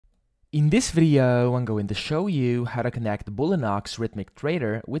In this video, I'm going to show you how to connect Bulenox Rithmic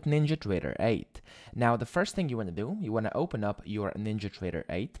Trader with NinjaTrader 8. Now, the first thing you want to do, you want to open up your NinjaTrader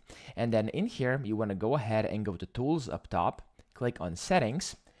 8, and then in here, you want to go ahead and go to Tools up top, click on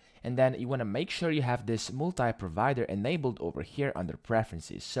Settings, and then you want to make sure you have this multi-provider enabled over here under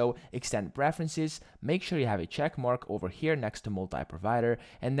Preferences. So extend Preferences, make sure you have a check mark over here next to multi-provider,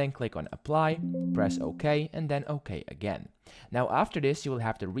 and then click on Apply, press OK, and then OK again. Now after this, you will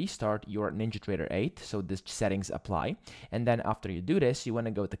have to restart your NinjaTrader 8, so this settings apply, and then after you do this, you want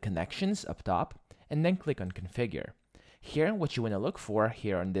to go to Connections up top, and then click on Configure. Here, what you want to look for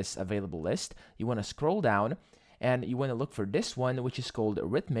here on this available list, you want to scroll down, and you want to look for this one, which is called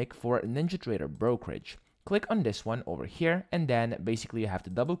Rithmic for NinjaTrader Brokerage. Click on this one over here, and then basically you have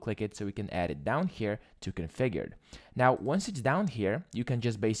to double click it so we can add it down here to configured. Now, once it's down here, you can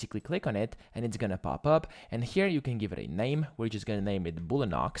just basically click on it and it's gonna pop up, and here you can give it a name. We're just gonna name it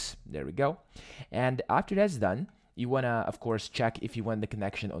Bulenox. There we go. And after that's done, you want to, of course, check if you want the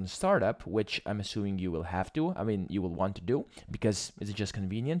connection on startup, which I'm assuming you will have to. I mean, you will want to do because it's just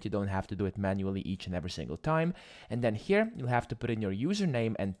convenient. You don't have to do it manually each and every single time. And then here, you'll have to put in your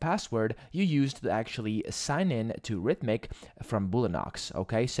username and password you used to actually sign in to Rithmic from Bulenox.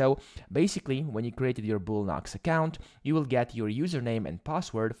 Okay, so basically, when you created your Bulenox account, you will get your username and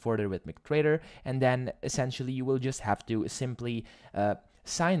password for the Rithmic Trader, and then essentially you will just have to simply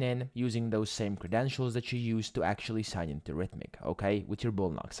sign in using those same credentials that you used to actually sign into Rithmic, okay, with your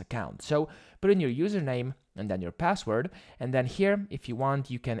Bulenox account. So put in your username and then your password, and then here, if you want,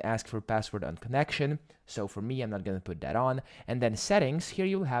 you can ask for password on connection. So for me, I'm not going to put that on. And then settings, here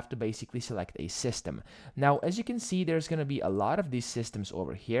you'll have to basically select a system. Now, as you can see, there's going to be a lot of these systems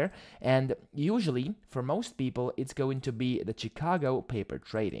over here, and usually, for most people, it's going to be the Chicago paper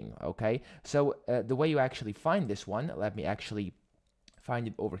trading, okay? So the way you actually find this one, let me actually find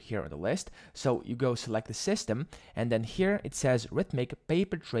it over here on the list. So you go select the system, and then here it says Rithmic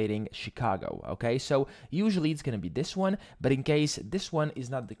Paper Trading Chicago. Okay, so usually it's going to be this one, but in case this one is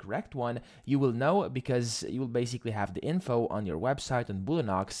not the correct one, you will know because you will basically have the info on your website on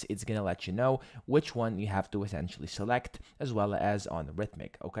Bulenox. It's going to let you know which one you have to essentially select, as well as on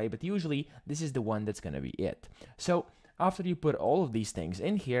Rithmic. Okay, but usually this is the one that's going to be it. So after you put all of these things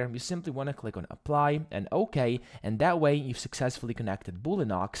in here, you simply want to click on Apply and OK, and that way you've successfully connected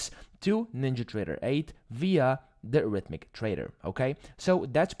Bulenox to NinjaTrader 8 via the Rithmic Trader, okay? So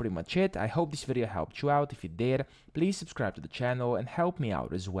that's pretty much it. I hope this video helped you out. If it did, please subscribe to the channel and help me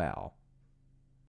out as well.